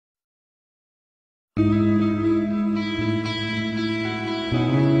See,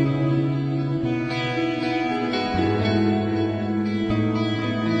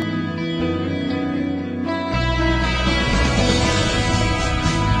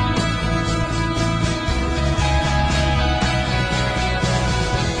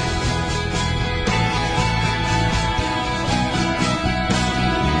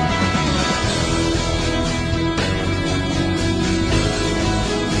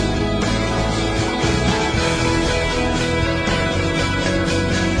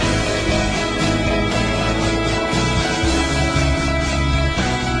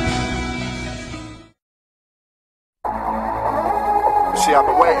 I've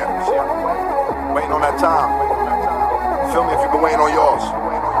been waiting on that time. Feel me if you've been waiting on yours.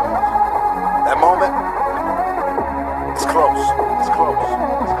 That moment, it's close.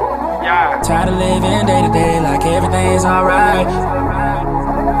 Yeah. Tired of living day to day like everything's alright.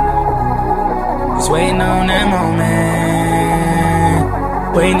 Just waiting on that moment.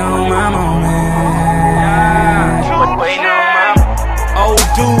 Waiting on my moment. Waiting on my moment. Old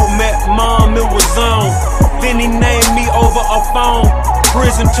dude met mom, it was on. Then he named me over a phone.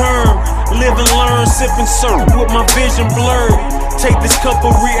 Prison term, live and learn, sipping syrup with my vision blurred. Take this cup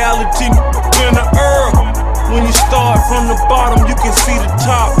of reality in the earth. When you start from the bottom, you can see the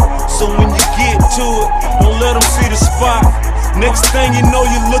top. So when you get to it, don't let them see the spot. Next thing you know,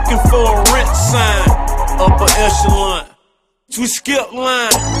 you're looking for a rent sign. Upper echelon, we skip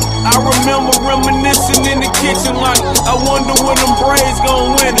line. I remember reminiscing in the kitchen like, I wonder when them Braves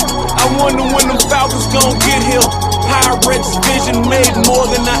gon' win it. I wonder when them Falcons gon' get here. Pirates vision made more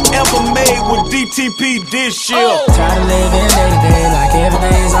than I ever made with DTP this year. Tired of living day to day like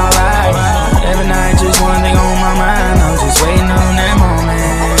everything's alright. Every night just one thing on my mind. I'm just waiting on that moment.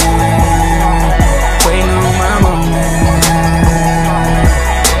 Waiting on my moment.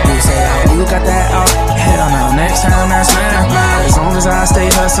 You say, oh, you got that? Oh, hell no, next time that's mine. As long as I stay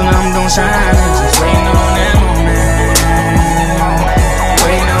hustling, I'm gon' shine. I'm just waiting on that moment.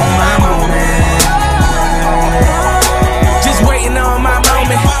 Waiting on my moment. Just waiting on my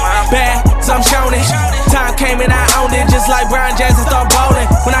moment. Bad, so I'm showing it. Time came and I owned it, just like Brian Jackson start bowling.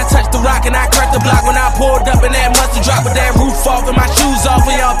 When I touched the rock and I cracked the block. When I pulled up and that mustard drop with that roof off and my shoes off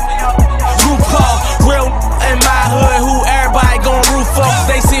and y'all roof off. Real in my hood, who everybody gon' roof off.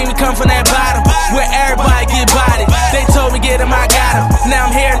 They see me come from that bottom, where everybody get bodied. They told me get him, I got him. Now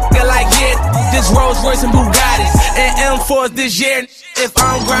I'm here, they're like, yeah, this Rolls Royce and Bugattis and M4s this year. If I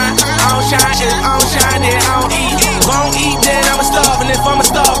don't grind, I don't shine. If I don't shine, then I don't eat. If I don't eat, then I'ma starve. And if I'ma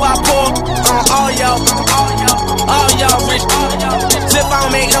starve, I pour on all y'all rich. If I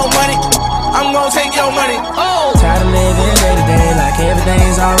don't make no money, I'm gon' take your money. Oh. Tired of living day to day like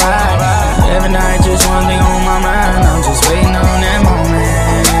everything's alright. Every night just one thing on my mind. I'm just waiting on that moment.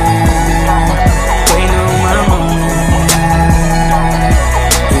 Waiting on my moment.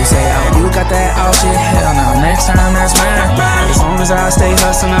 You say, oh, you got that? Oh shit, hell no, next time that's mine. As long as I stay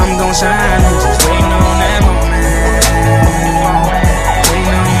hustling, I'm gon' shine. I'm just waiting on that moment.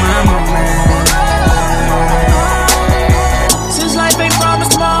 Waiting on my moment. Since life ain't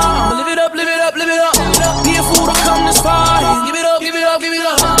promised tomorrow, live it up, live it up, live it up. Be a fool to come this far. Give it up, give it up, give it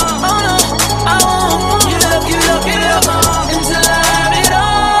up. Oh no, I won't. Give it up, give it up, give it up. Until I have it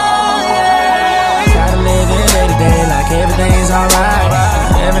all, yeah. Try to live it day to day like everything's alright.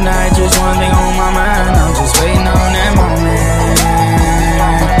 Every night just one thing on my mind. I'm just waiting on that moment.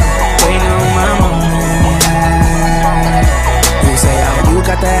 Waiting on my moment. You say, oh, you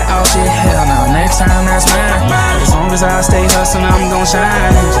got that? Oh shit, hell no, next time that's mine. As long as I stay hustling, I'm gon' shine.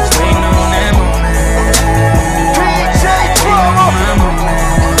 I'm just waiting on that moment. Waiting on my moment.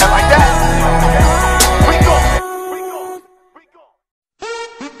 Like that. We go.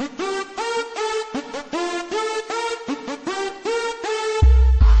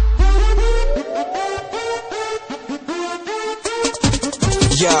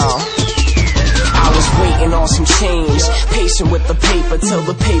 Yo, I was waiting on some change, patient with the paper till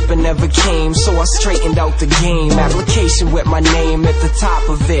the paper never came. So I straightened out the game, application with my name at the top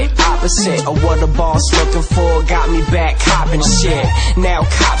of it. Opposite of what a boss looking for, got me back copping shit. Now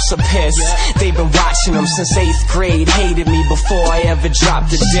cops are pissed, they've been watching them since 8th grade. Hated me before I ever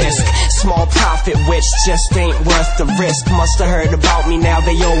dropped a disc. Small profit which just ain't worth the risk. Musta heard about me, now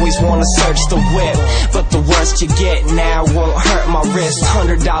they always wanna search the whip. But the worst you get now won't hurt my wrist.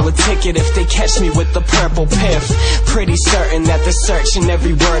 $100 ticket if they catch me with the purple piff. Pretty certain that they're searching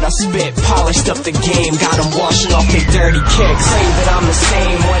every word I spit. Polished up the game, got them washing off their dirty kicks. Claim that I'm the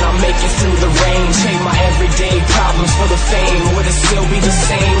same when I make it through the rain. Trade my everyday problems for the fame. Would it still be the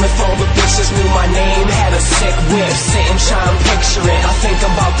same if all the bitches knew my name? Had a sick whip, sit and try and picture it. I think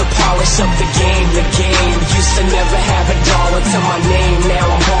I'm about to polish up the game. The to my name. Now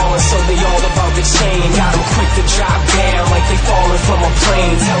I'm ballin', so they all about the chain. Got them quick to drop down like they falling from a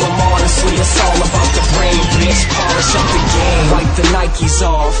plane. Tell them honestly, it's all about the brain, bitch. Polish up the game. Wipe the Nikes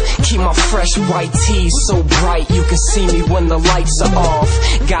off. Keep my fresh white tees so bright you can see me when the lights are off.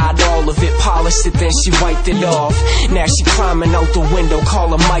 Got all of it, polished it, then she wiped it off. Now she climbing out the window,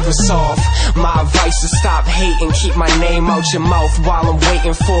 calling Microsoft. My advice is stop hating, keep my name out your mouth while I'm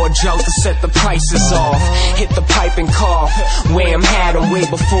waiting for a joke to set the prices off. Hit the pipe and cough. Wham had him way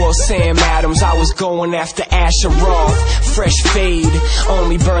before Sam Adams. I was going after Asher Roth. Fresh fade,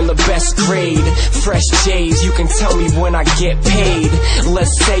 only burn the best grade. Fresh J's, you can tell me when I get paid.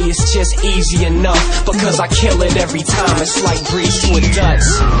 Let's say it's just easy enough, because I kill it every time. It's like breeze to a Dutch.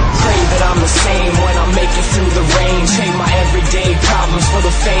 Pray that I'm the same when I make it through the rain. Trade my everyday problems for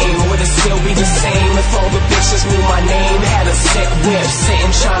the fame. Would it still be the same if all the bitches knew my name? Had a sick whip,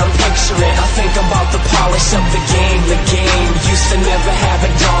 sitting trying to picture it. I think I'm about to polish up the game. The game used to never have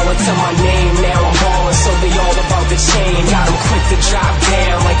a dollar to my name. Now I'm ballin', so they all about the chain. Got them quick to drop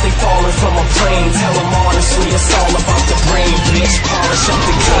down like they falling from a plane. Tell them honestly, it's all about the brain, bitch. Polish up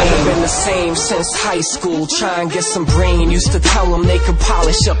the game. I've been the same since high school. Try and get some brain. Used to tell them they could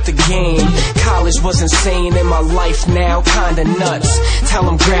polish up the game. College was insane in my life now, kinda nuts. Tell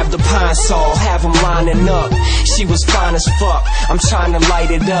them grab the pine saw, have them lining up. She was fine as fuck, I'm trying to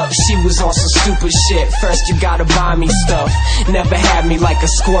light it up. She was on some stupid shit. First you gotta buy me stuff. Never had me like a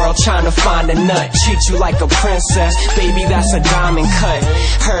squirrel trying to find a nut. Treat you like a princess, baby, that's a diamond cut.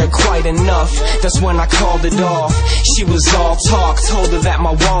 Heard quite enough, that's when I called it off. She was all talk, told her that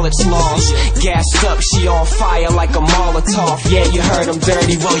my wallet's lost. Gassed up, she on fire like a Molotov. Yeah, you heard I'm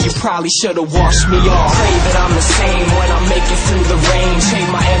dirty, well you probably should've washed me off. Pray that I'm the same when I make it through the rain. Trade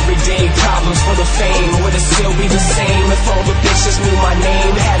my everyday problems for the fame. Would it still be the same if all the bitches knew my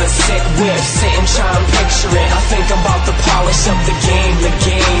name? Had a sick whip, sitting trying to picture it. I think I'm about to polish up the game. The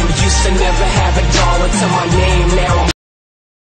game used to never have a dollar to my name. Now